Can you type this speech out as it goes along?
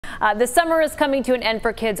The summer is coming to an end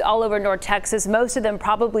for kids all over North Texas. Most of them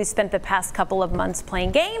probably spent the past couple of months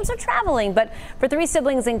playing games or traveling. But for 3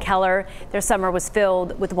 siblings in Keller, their summer was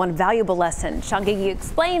filled with one valuable lesson. Sean Gigi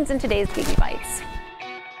explains in today's Gigi Bites.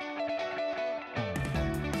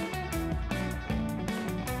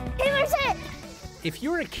 If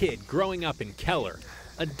you're a kid growing up in Keller,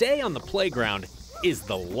 a day on the playground is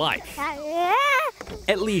the life.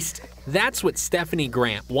 At least, that's what Stephanie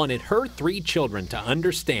Grant wanted her 3 children to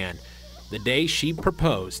understand the day she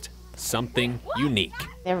proposed something unique.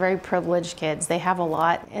 They're very privileged kids. They have a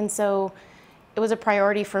lot. And so it was a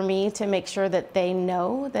priority for me to make sure that they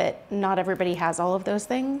know that not everybody has all of those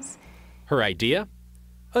things. Her idea?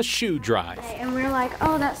 A shoe drive. And we're like,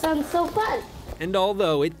 oh, that sounds so fun. And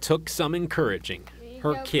although it took some encouraging,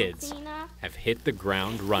 her kids have hit the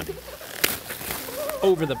ground running.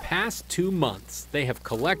 Over the past 2 months, they have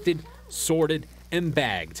collected, sorted, and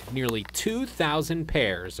bagged nearly 2,000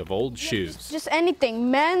 pairs of old shoes. Just anything,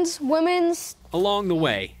 men's, women's. Along the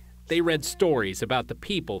way, they read stories about the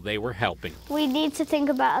people they were helping. We need to think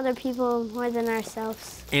about other people more than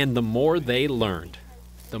ourselves. And the more they learned,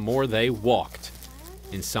 the more they walked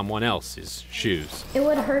in someone else's shoes. It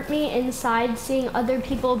would hurt me inside seeing other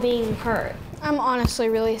people being hurt. I'm honestly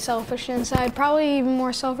really selfish inside, probably even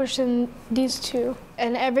more selfish than these two.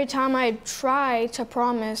 And every time I try to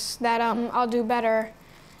promise that I'll do better,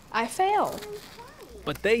 I fail.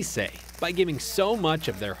 But they say, by giving so much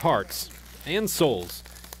of their hearts and souls,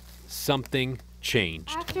 something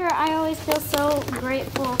changed. After, I always feel so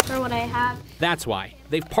grateful for what I have. That's why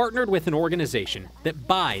they've partnered with an organization that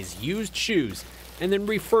buys used shoes and then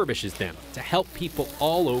refurbishes them to help people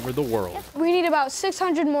all over the world. We need about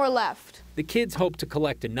 600 more left. The kids hope to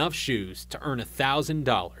collect enough shoes to earn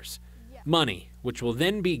 $1,000, money which will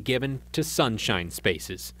then be given to Sunshine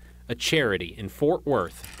Spaces, a charity in Fort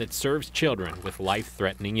Worth that serves children with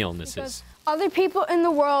life-threatening illnesses. Because other people in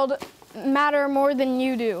the world matter more than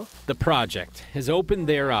you do. The project has opened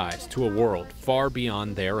their eyes to a world far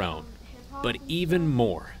beyond their own. But even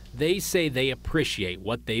more, they say they appreciate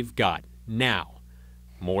what they've got now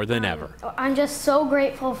more than ever. I'm just so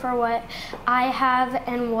grateful for what I have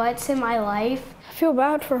and what's in my life. I feel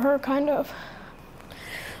bad for her, kind of.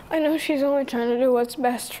 I know she's only trying to do what's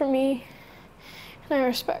best for me, and I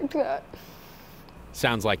respect that.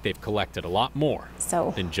 Sounds like they've collected a lot more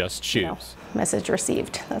than just shoes. Message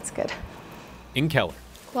received. That's good. In Keller.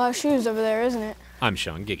 A lot of shoes over there, isn't it? I'm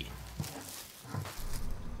Sean Gigi.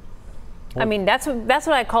 I mean, that's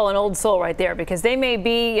what I call an old soul right there, because they may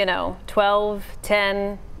be, 12,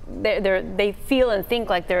 10. They feel and think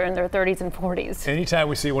like they're in their 30s and 40s. Anytime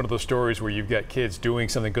we see one of those stories where you've got kids doing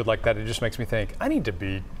something good like that, it just makes me think, I need to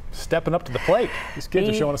be stepping up to the plate. These kids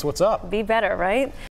are showing us what's up. Be better, right?